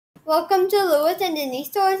Welcome to Lewis and Denise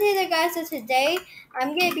Stores here, guys. So today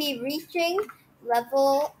I'm gonna be reaching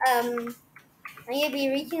level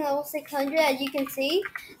level 600. As you can see,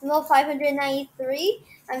 level 593.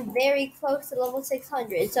 I'm very close to level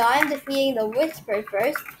 600. So I'm defeating the Whisper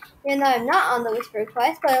first, even though I'm not on the Whisper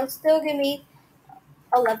quest, but it'll still give me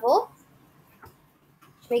a level.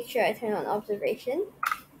 Make sure I turn on observation.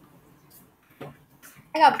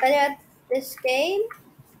 I got better at this game.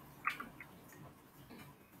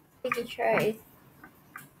 Making sure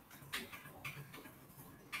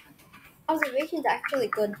observation is actually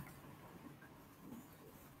good.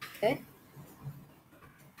 Okay.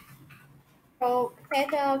 Oh, can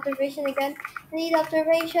I turn on observation again? I need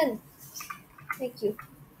observation. Thank you.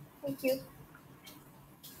 Thank you.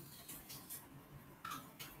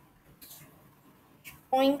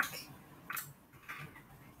 Oink.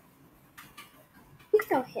 Please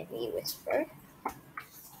don't hit me, Whisper.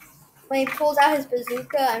 When he pulls out his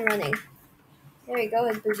bazooka, I'm running. There we go,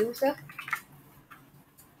 his bazooka.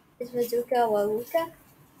 His bazooka, Wawooka.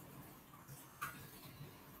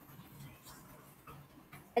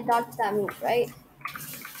 I dodged that move, right?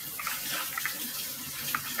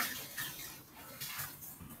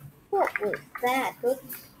 What was that?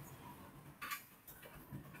 Oops.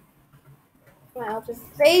 My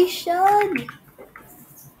observation!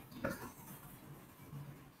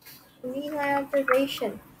 I need my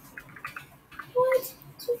observation. What?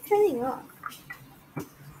 Keep turning off.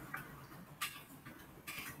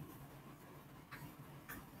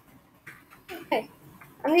 Okay.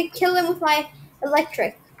 I'm gonna kill him with my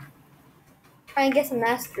electric. Try and get some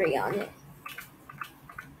mastery on it.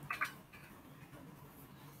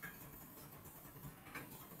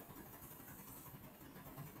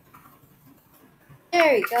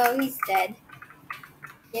 There we go, he's dead.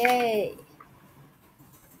 Yay.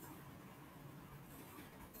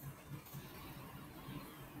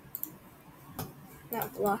 Now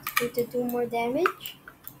Blox Fruits to do more damage.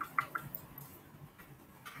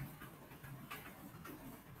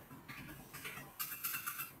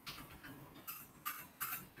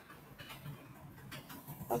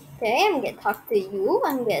 Okay, I'm gonna talk to you.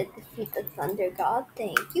 I'm gonna defeat the Thunder God.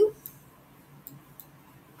 Thank you.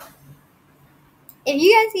 If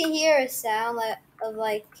you guys can hear a sound of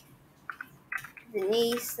like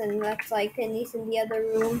Denise, and that's like Denise in the other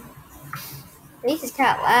room. Denise is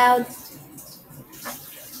kind of loud.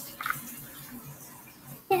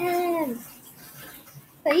 Yeah.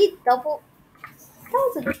 So he double. That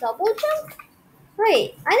was a double jump?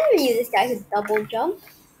 Wait, I never knew this guy could double jump.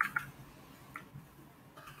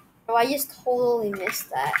 Oh, I just totally missed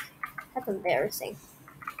that. That's embarrassing.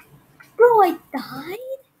 Bro, I died?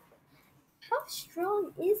 How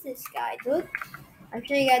strong is this guy, dude? I'm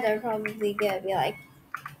sure you guys are probably gonna be like,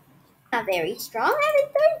 not very strong. I'm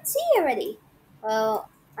in third C already. Well,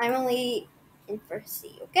 I'm only in first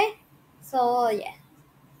C, okay? So, yeah,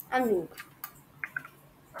 I'm noob.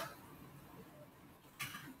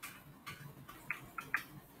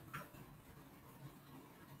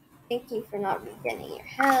 Thank you for not regenerating your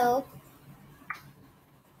health.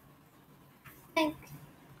 Thank.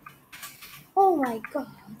 Oh my god.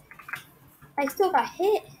 I still got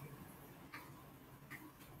hit.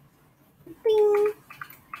 Bing.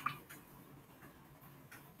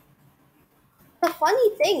 The funny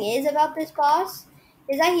thing is about this boss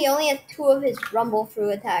is that he only has 2 of his rumble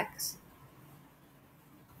through attacks.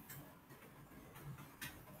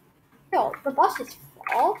 Yo, the boss just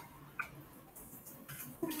fall.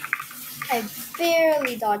 I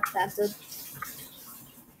barely dodged that, dude.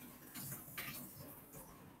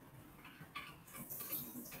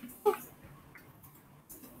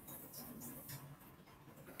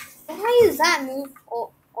 Why is that move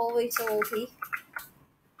always so OP?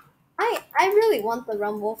 I really want the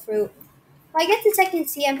rumble fruit. If I get to second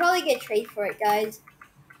C, I'm probably gonna trade for it, guys.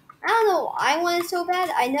 I don't know why I want it so bad.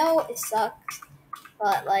 I know it sucks,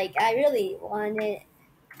 but like I really want it.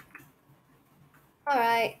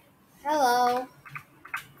 Alright. Hello.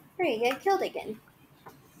 There you get killed again.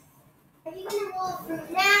 Are you gonna roll fruit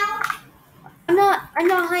now? I'm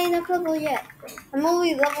not high enough level yet. I'm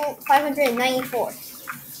only level 594.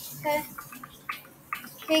 Okay.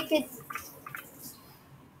 Take it.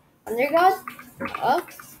 Thunder God? Oh.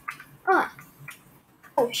 Ah.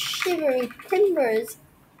 Oh, shivery timbers.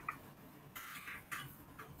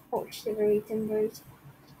 Oh, shivery timbers.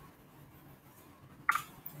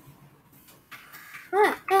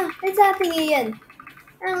 It's happening again.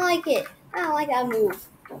 I don't like it. I don't like that move.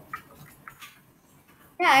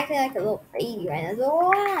 Yeah, acting like a little baby right now. So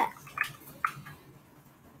what?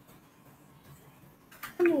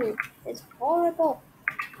 That move is horrible.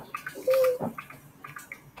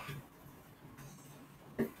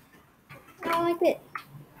 like it.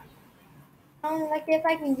 I don't like it if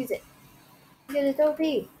I can use it. Because it's OP.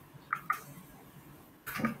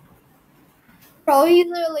 Bro, he's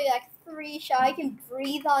literally like 3 shot. I can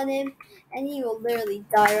breathe on him, and he will literally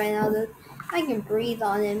die right now, dude. I can breathe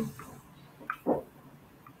on him.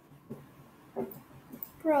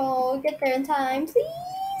 Bro, get there in time,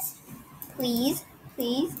 please. Please,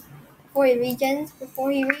 please. Before he regens.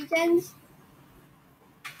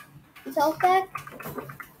 His health back.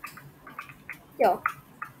 Yo.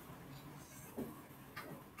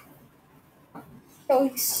 Yo,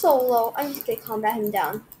 he's so low. I'm just gonna combat him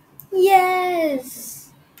down. Yes!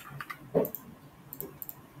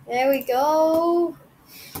 There we go.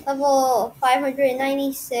 Level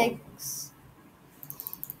 596.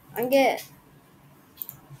 I'm good.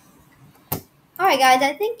 Alright guys,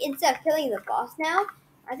 I think instead of killing the boss now,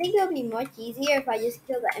 I think it'll be much easier if I just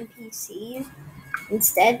kill the NPCs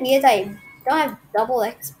instead because I don't have double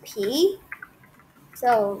XP.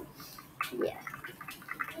 So, yeah.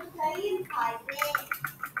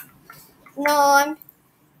 No,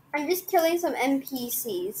 I'm just killing some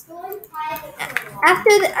NPCs. After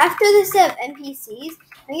the set of NPCs,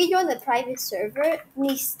 I'm gonna join the private server and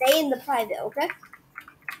we stay in the private, okay?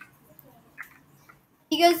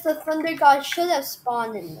 Because the Thunder God should have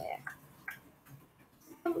spawned in there.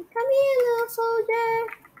 Come here, little soldier.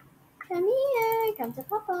 Come here. Come to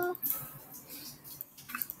Papa.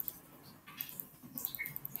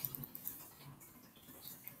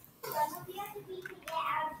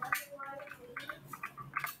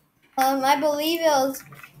 I believe it was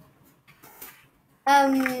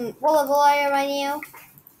what level are you right now?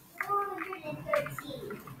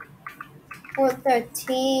 413.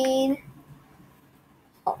 413.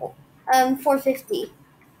 Oh. 450.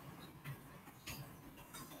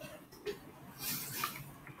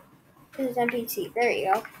 This is NPC. There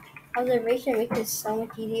you go. Observation makes it so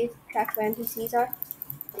much easier to track where NPCs are.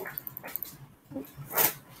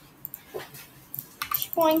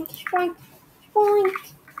 Spoink, spoink, spoink.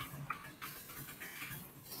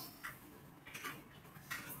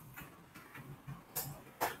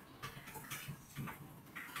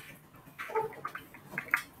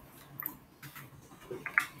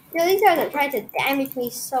 Yo, these guys are trying to damage me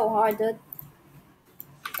so hard, dude.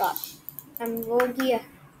 Gosh. I'm low gear.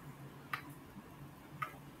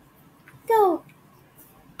 Go!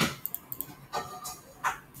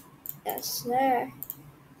 Yes, sir.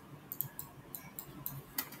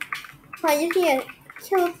 I just need to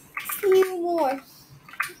kill a few more.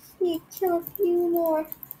 Just need to kill a few more.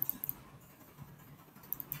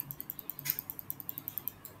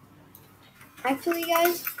 Actually,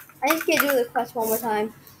 guys, I just gonna do the quest one more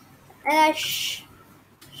time. And I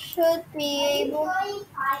should be able...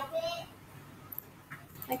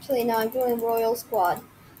 Actually, no, I'm doing Royal Squad.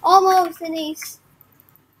 Almost, Denise!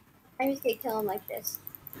 I'm just gonna kill him like this.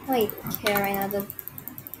 I don't even care right now, dude.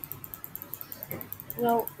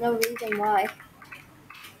 No reason why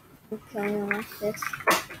I'm killing him like this.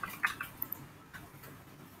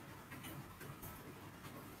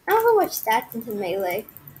 I don't know much stats into melee.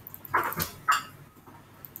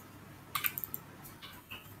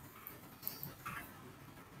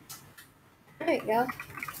 There you go.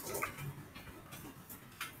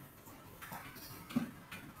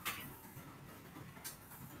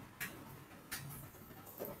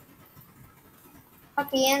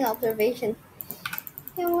 Okay, and observation.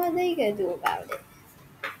 And what are they gonna do about it?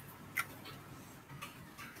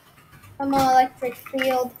 Come on, electric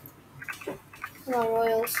field. Come on,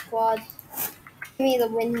 Royal Squad. Give me the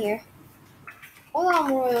win here. Hold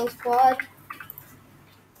on, Royal Squad.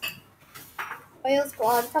 Royal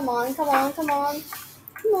Squad, come on, come on, come on.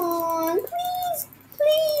 Come on, please,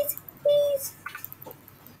 please, please.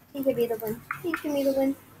 Please give me the win. Please give me the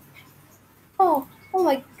win. Oh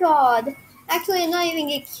my God. Actually, I'm not even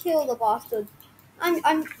gonna kill the boss, dude. I'm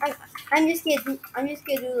just gonna do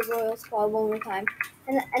the Royal Squad one more time,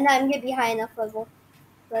 and I'm gonna be high enough level.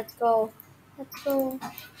 Let's go. Let's go.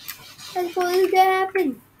 Let's go. This is gonna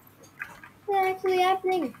happen. It's actually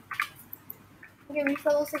happening. I'm gonna reach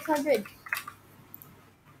level 600.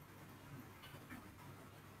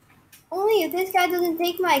 Only if this guy doesn't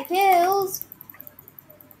take my kills.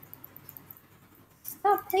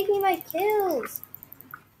 Stop taking my kills.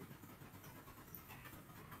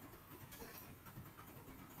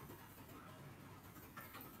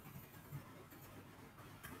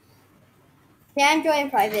 Yeah, I'm joining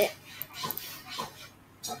private.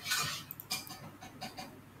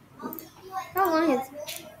 How long is...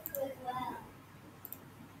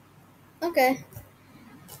 Okay.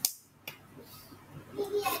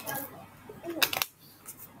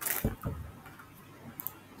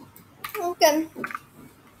 Okay.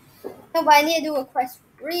 No, but I need to do a quest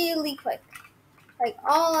really quick. Like,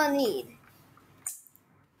 all I need.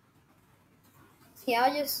 Yeah,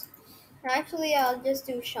 I'll just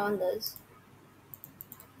do Shonda's.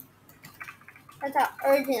 That's how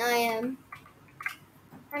urgent I am.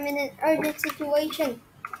 I'm in an urgent situation.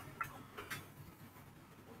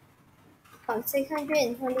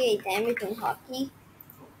 628 damage on hockey.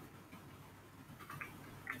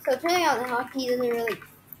 So turning out the hockey doesn't really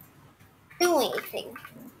do anything,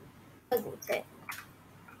 doesn't it?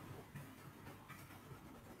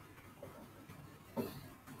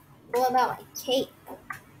 What about my cape?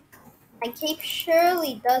 My cape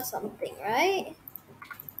surely does something, right?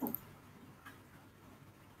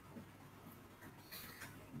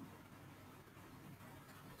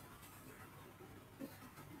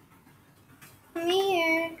 Come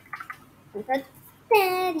here. That's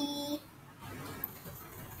Daddy.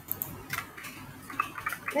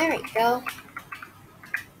 There we go.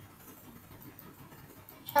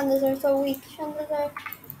 Shandas are so weak. Shandas are...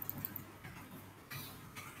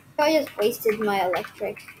 I just wasted my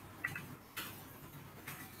electric.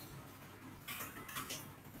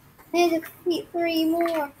 I need to defeat 3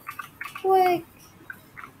 more. Quick.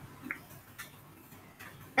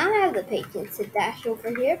 Now I have the patience to dash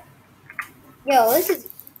over here. Yo, this is...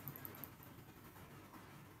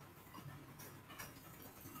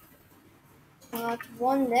 That's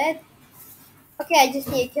one dead. Okay, I just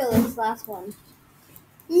need to kill this last one.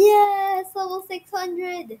 Yes, level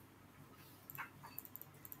 600.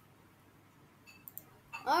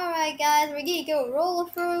 Alright guys, we're gonna go roll a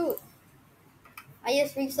fruit. I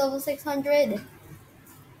just reached level 600.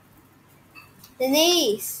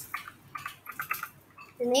 Denise.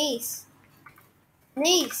 Denise.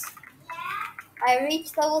 Denise. I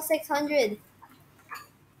reached level 600.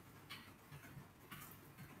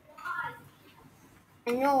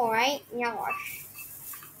 I know, right? Yosh.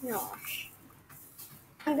 Yosh.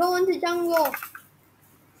 I'm going to jungle.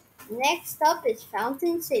 Next up is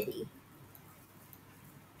Fountain City.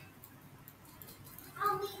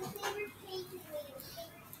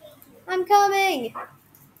 I'm coming.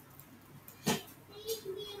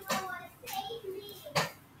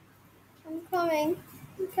 I'm coming.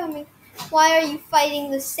 I'm coming. Why are you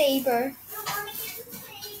fighting the saber?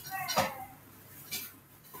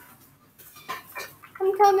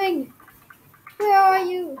 I'm coming. Where are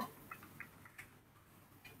you?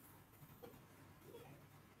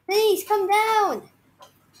 Please come down.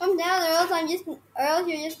 Come down, or else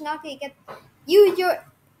you're just not gonna get. Use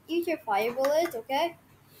your fire bullets, okay?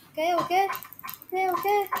 Okay. You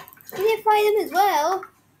need to fight him as well.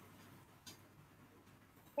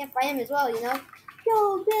 Can't fight him as well, you know.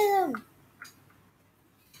 Go get him.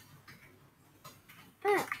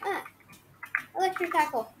 Ah. Electric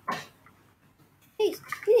tackle. Please,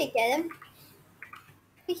 you need to get him.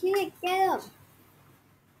 Please, you need to get him.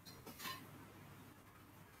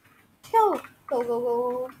 Go.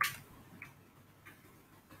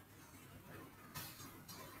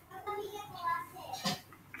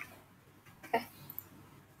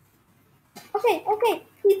 Okay.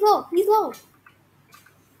 He's low.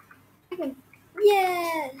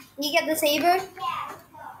 Yeah. You get the saber?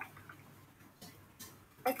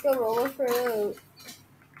 Let's go roll a fruit.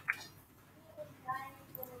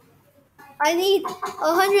 I need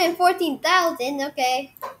 114,000.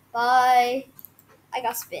 Okay. Bye. I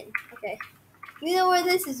got spin. Okay. You know where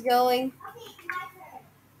this is going.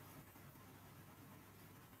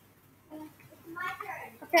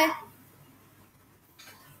 Okay.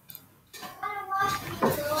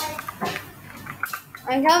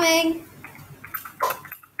 I'm coming.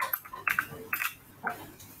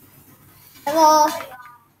 Hello.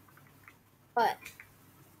 What?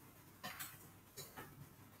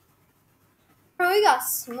 Bro, we got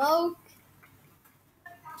smoke.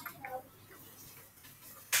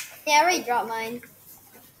 Yeah, I already dropped mine.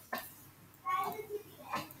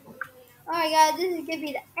 Alright guys, this is going to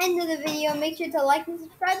be the end of the video. Make sure to like and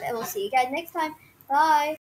subscribe, and we'll see you guys next time. Bye.